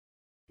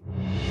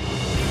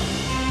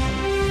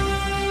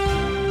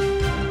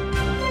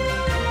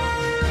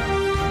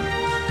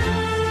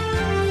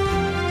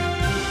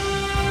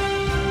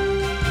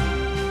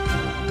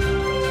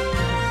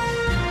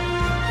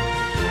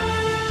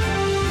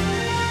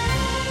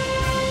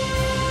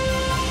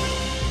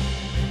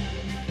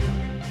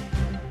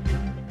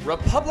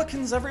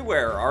Republicans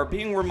everywhere are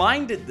being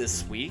reminded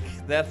this week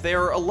that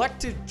their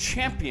elected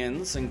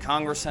champions in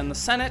Congress and the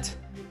Senate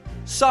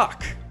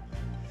suck.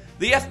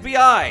 The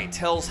FBI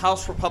tells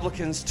House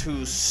Republicans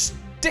to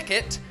stick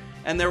it,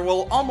 and there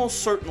will almost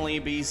certainly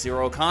be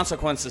zero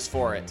consequences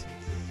for it.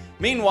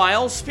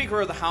 Meanwhile,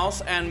 Speaker of the House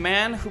and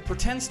man who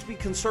pretends to be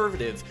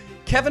conservative,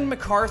 Kevin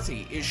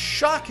McCarthy, is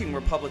shocking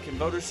Republican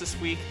voters this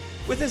week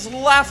with his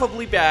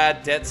laughably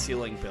bad debt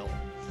ceiling bill.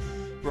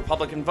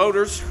 Republican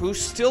voters, who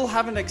still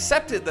haven't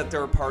accepted that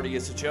their party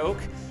is a joke,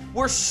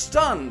 were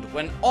stunned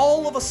when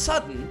all of a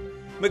sudden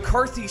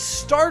McCarthy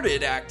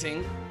started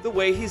acting the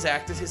way he's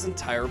acted his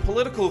entire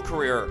political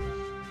career.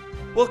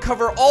 We'll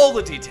cover all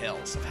the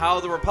details of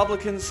how the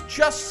Republicans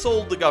just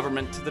sold the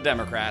government to the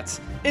Democrats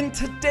in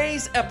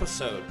today's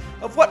episode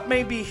of what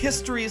may be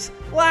history's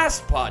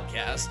last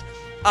podcast.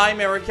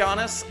 I'm Eric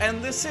Giannis,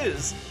 and this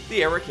is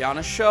The Eric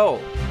Giannis Show.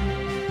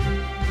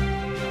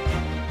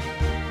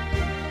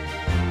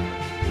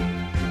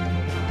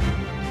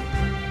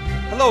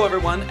 Hello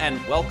everyone,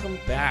 and welcome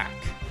back.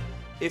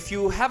 If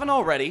you haven't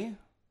already,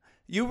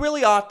 you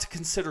really ought to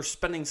consider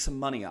spending some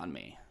money on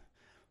me.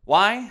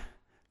 Why?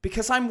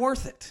 Because I'm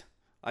worth it.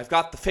 I've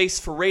got the face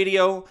for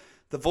radio,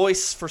 the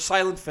voice for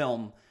silent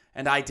film,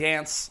 and I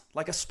dance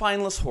like a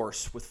spineless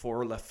horse with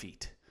four left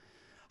feet.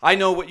 I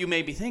know what you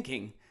may be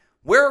thinking.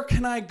 Where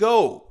can I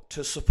go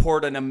to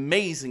support an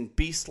amazing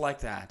beast like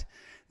that?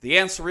 The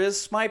answer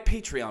is my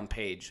Patreon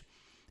page.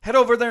 Head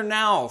over there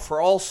now for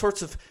all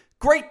sorts of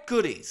great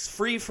goodies,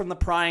 free from the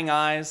prying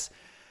eyes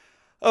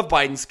of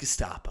Biden's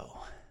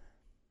Gestapo.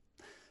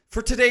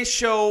 For today's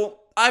show,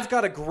 I've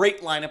got a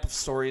great lineup of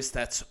stories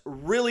that's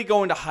really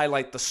going to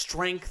highlight the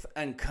strength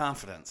and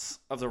confidence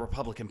of the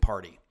Republican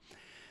Party.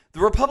 The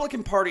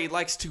Republican Party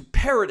likes to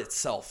parrot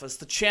itself as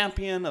the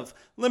champion of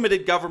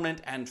limited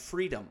government and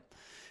freedom.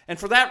 And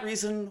for that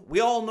reason,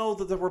 we all know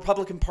that the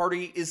Republican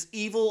Party is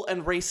evil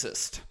and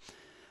racist.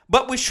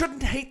 But we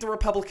shouldn't hate the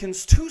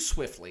Republicans too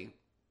swiftly,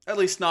 at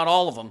least not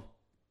all of them.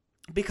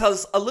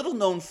 Because a little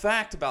known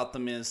fact about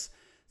them is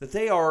that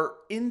they are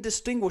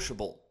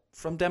indistinguishable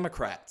from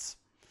Democrats.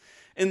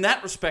 In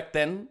that respect,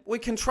 then, we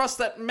can trust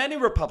that many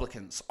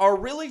Republicans are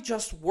really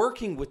just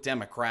working with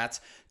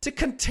Democrats to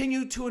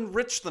continue to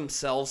enrich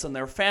themselves and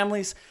their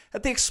families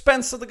at the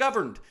expense of the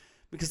governed,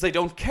 because they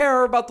don't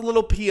care about the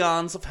little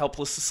peons of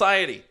helpless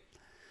society.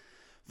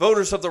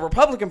 Voters of the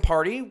Republican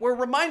Party were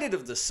reminded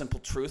of this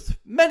simple truth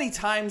many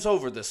times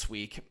over this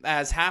week,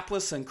 as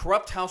hapless and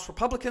corrupt House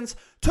Republicans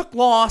took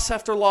loss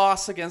after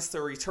loss against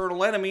their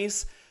eternal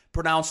enemies,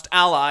 pronounced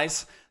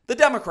allies, the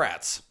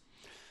Democrats.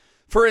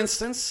 For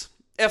instance,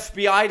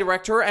 FBI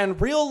Director and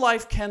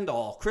real-life Ken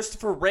doll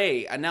Christopher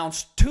Wray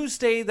announced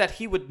Tuesday that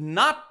he would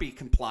not be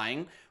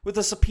complying with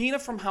a subpoena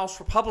from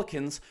House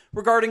Republicans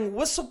regarding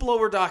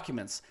whistleblower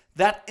documents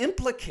that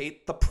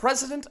implicate the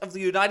President of the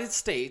United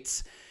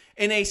States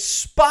in a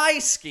spy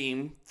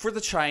scheme for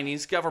the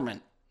Chinese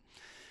government.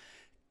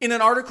 In an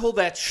article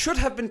that should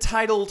have been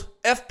titled,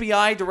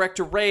 FBI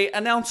Director Wray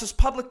announces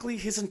publicly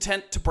his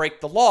intent to break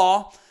the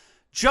law,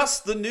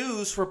 Just the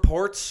News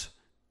reports,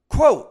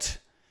 quote,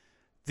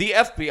 the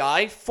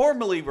FBI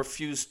formally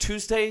refused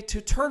Tuesday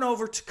to turn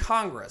over to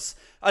Congress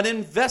an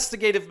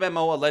investigative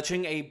memo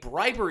alleging a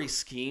bribery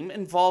scheme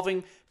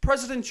involving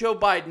President Joe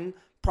Biden,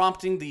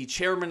 prompting the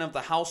chairman of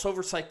the House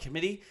Oversight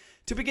Committee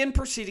to begin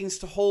proceedings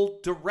to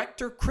hold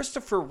Director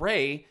Christopher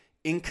Wray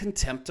in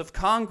contempt of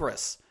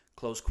Congress,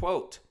 close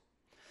quote.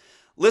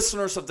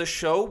 Listeners of this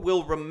show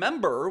will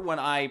remember when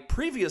I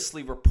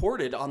previously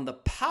reported on the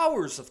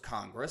powers of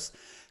Congress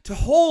to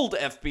hold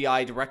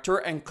FBI Director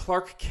and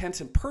Clark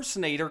Kent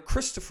impersonator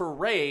Christopher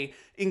Wray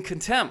in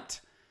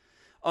contempt.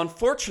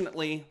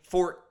 Unfortunately,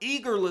 for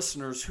eager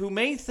listeners who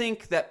may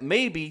think that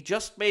maybe,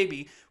 just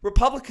maybe,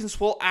 Republicans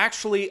will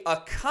actually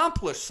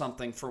accomplish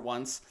something for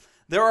once,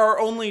 there are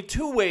only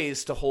two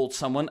ways to hold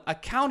someone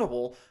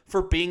accountable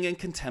for being in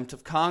contempt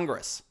of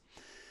Congress.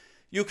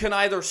 You can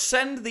either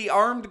send the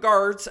armed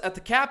guards at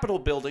the Capitol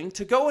building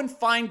to go and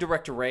find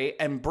Director Wray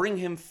and bring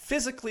him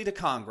physically to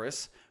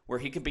Congress, where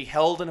he can be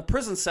held in a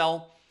prison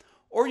cell,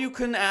 or you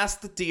can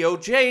ask the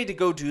DOJ to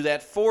go do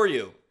that for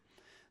you.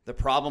 The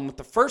problem with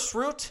the first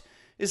route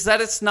is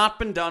that it's not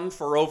been done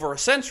for over a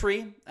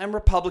century, and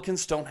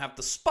Republicans don't have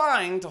the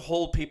spine to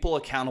hold people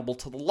accountable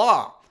to the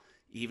law,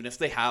 even if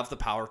they have the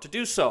power to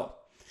do so.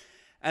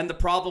 And the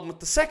problem with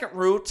the second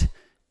route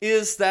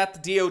is that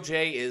the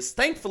DOJ is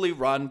thankfully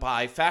run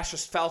by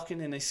fascist falcon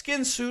in a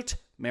skin suit,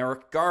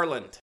 Merrick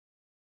Garland.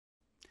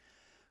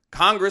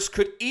 Congress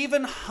could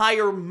even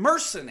hire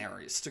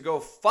mercenaries to go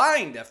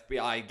find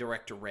FBI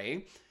Director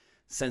Wray,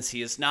 since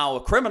he is now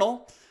a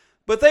criminal,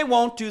 but they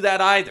won't do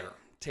that either,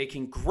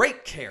 taking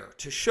great care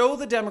to show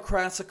the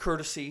Democrats a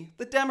courtesy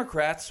the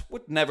Democrats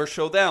would never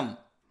show them.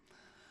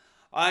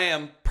 I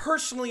am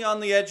personally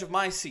on the edge of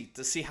my seat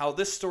to see how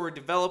this story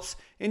develops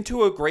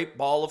into a great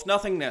ball of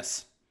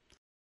nothingness.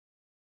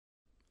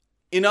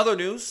 In other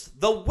news,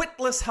 the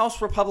witless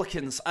House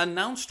Republicans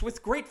announced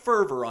with great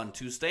fervor on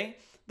Tuesday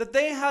that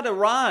they had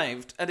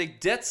arrived at a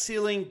debt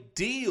ceiling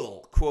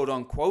deal, quote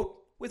unquote,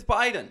 with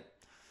Biden.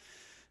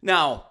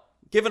 Now,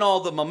 given all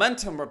the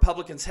momentum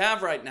Republicans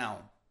have right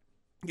now,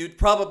 you'd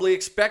probably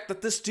expect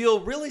that this deal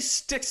really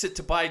sticks it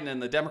to Biden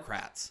and the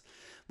Democrats.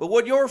 But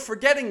what you're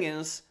forgetting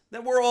is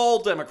that we're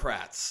all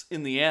Democrats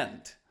in the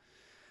end.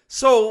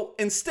 So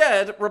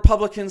instead,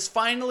 Republicans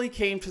finally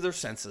came to their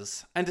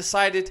senses and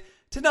decided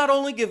to not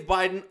only give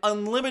Biden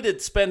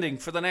unlimited spending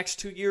for the next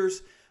 2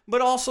 years,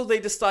 but also they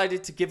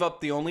decided to give up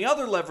the only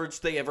other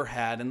leverage they ever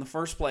had in the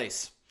first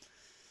place.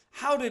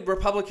 How did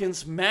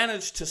Republicans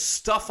manage to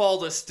stuff all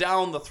this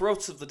down the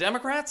throats of the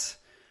Democrats?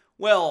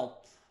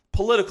 Well,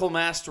 political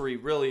mastery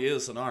really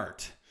is an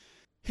art.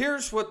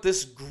 Here's what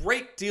this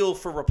great deal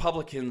for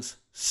Republicans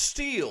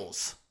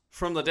steals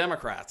from the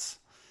Democrats.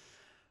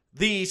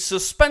 The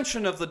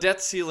suspension of the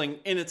debt ceiling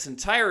in its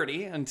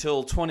entirety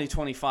until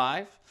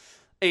 2025,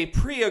 a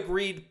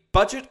pre-agreed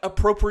budget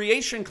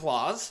appropriation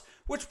clause,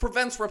 which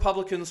prevents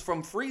Republicans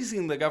from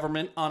freezing the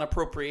government on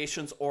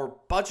appropriations or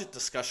budget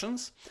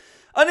discussions,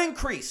 an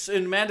increase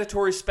in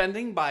mandatory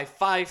spending by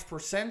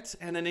 5%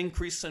 and an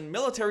increase in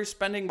military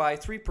spending by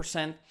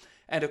 3%,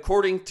 and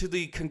according to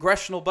the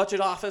Congressional Budget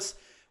Office,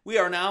 we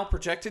are now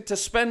projected to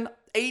spend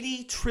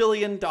 $80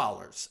 trillion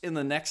in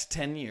the next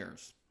 10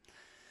 years.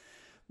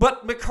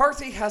 But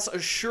McCarthy has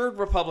assured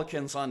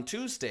Republicans on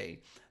Tuesday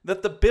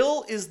that the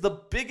bill is the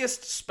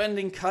biggest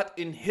spending cut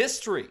in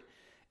history.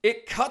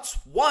 It cuts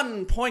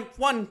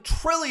 $1.1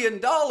 trillion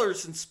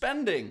in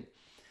spending.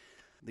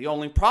 The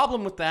only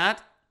problem with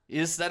that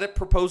is that it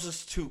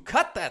proposes to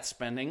cut that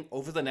spending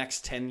over the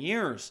next 10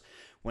 years,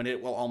 when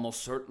it will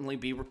almost certainly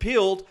be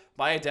repealed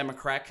by a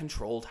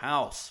Democrat-controlled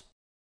House.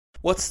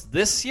 What's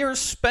this year's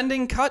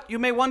spending cut, you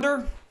may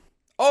wonder?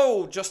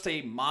 Oh, just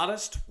a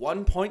modest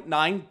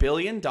 $1.9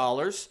 billion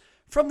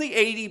from the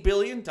 $80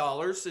 billion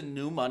in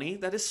new money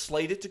that is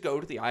slated to go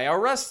to the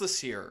IRS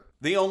this year.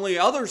 The only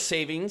other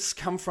savings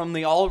come from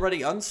the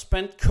already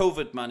unspent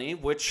COVID money,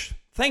 which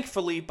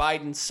thankfully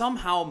Biden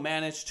somehow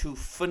managed to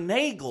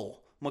finagle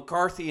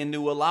McCarthy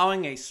into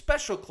allowing a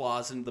special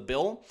clause in the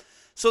bill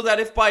so that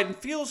if Biden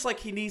feels like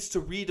he needs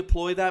to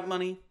redeploy that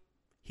money,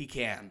 he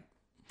can.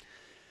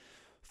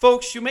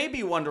 Folks, you may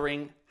be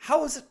wondering,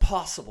 how is it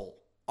possible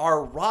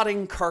our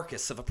rotting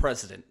carcass of a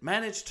president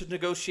managed to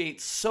negotiate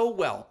so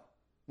well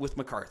with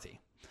McCarthy?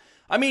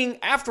 I mean,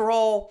 after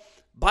all,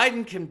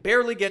 Biden can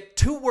barely get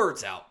 2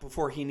 words out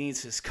before he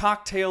needs his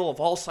cocktail of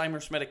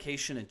Alzheimer's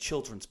medication and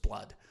children's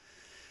blood.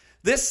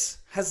 This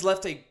has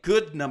left a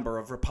good number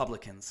of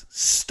Republicans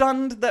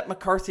stunned that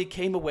McCarthy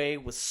came away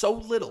with so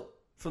little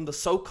from the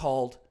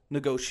so-called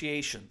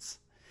negotiations.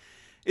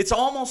 It's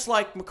almost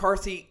like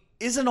McCarthy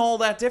isn't all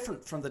that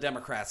different from the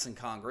Democrats in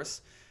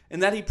Congress, in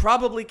that he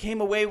probably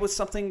came away with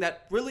something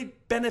that really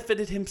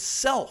benefited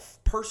himself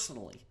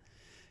personally.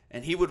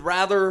 And he would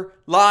rather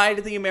lie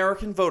to the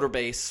American voter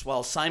base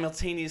while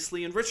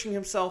simultaneously enriching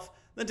himself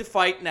than to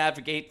fight and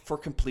advocate for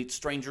complete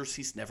strangers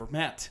he's never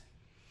met.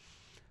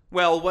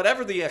 Well,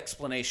 whatever the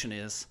explanation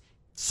is,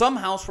 some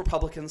House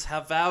Republicans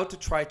have vowed to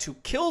try to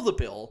kill the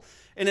bill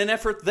in an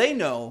effort they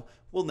know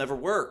will never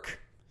work.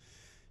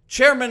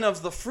 Chairman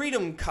of the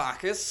Freedom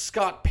Caucus,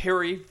 Scott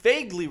Perry,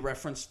 vaguely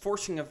referenced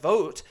forcing a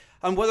vote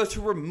on whether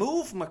to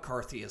remove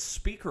McCarthy as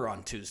Speaker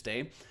on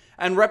Tuesday,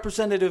 and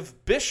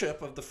Representative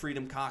Bishop of the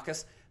Freedom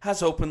Caucus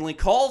has openly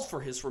called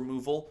for his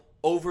removal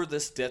over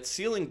this debt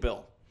ceiling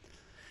bill.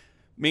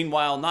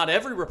 Meanwhile, not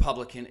every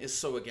Republican is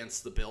so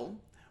against the bill.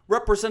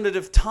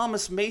 Representative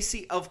Thomas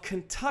Macy of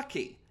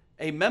Kentucky,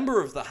 a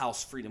member of the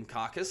House Freedom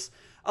Caucus,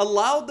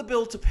 allowed the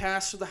bill to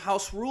pass through the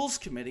House Rules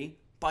Committee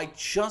by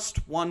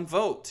just 1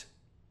 vote.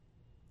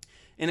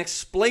 In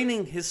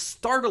explaining his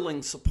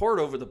startling support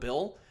over the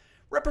bill,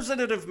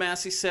 Representative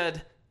Massey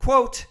said,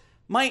 quote,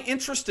 "My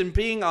interest in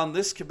being on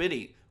this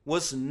committee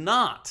was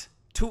not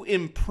to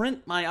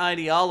imprint my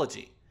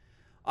ideology.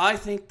 I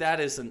think that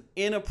is an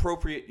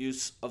inappropriate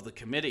use of the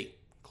committee,"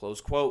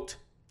 close quote.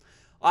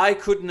 I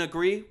couldn't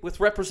agree with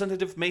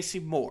Representative Macy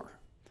more.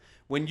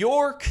 When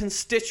your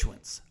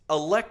constituents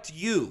elect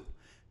you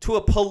to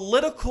a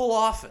political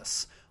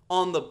office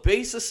on the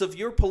basis of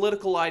your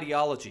political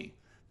ideology,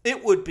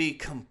 it would be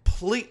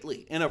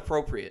completely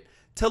inappropriate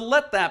to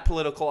let that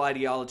political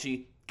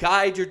ideology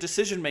guide your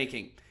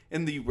decision-making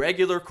in the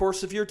regular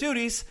course of your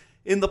duties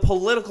in the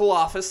political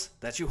office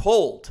that you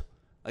hold.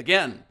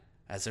 Again,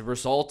 as a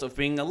result of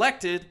being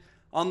elected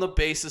on the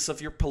basis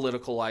of your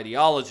political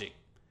ideology.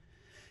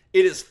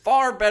 It is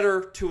far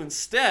better to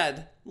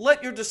instead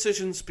let your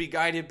decisions be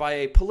guided by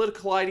a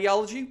political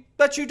ideology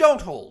that you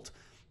don't hold,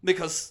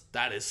 because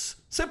that is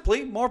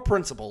simply more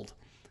principled.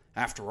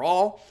 After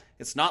all,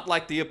 it's not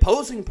like the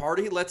opposing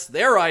party lets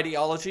their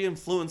ideology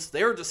influence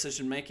their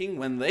decision-making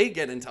when they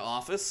get into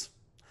office.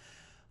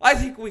 I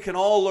think we can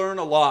all learn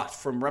a lot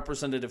from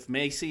Representative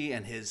Macy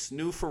and his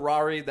new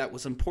Ferrari that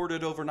was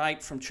imported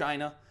overnight from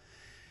China.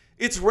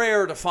 It's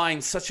rare to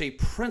find such a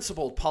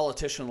principled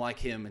politician like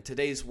him in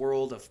today's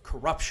world of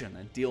corruption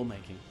and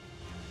deal-making.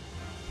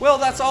 Well,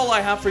 that's all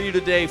I have for you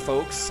today,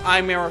 folks.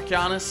 I'm Eric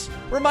Giannis,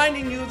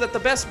 reminding you that the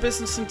best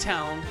business in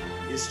town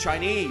is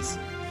Chinese.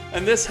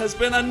 And this has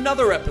been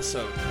another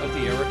episode of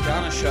The Eric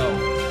Giannis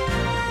Show.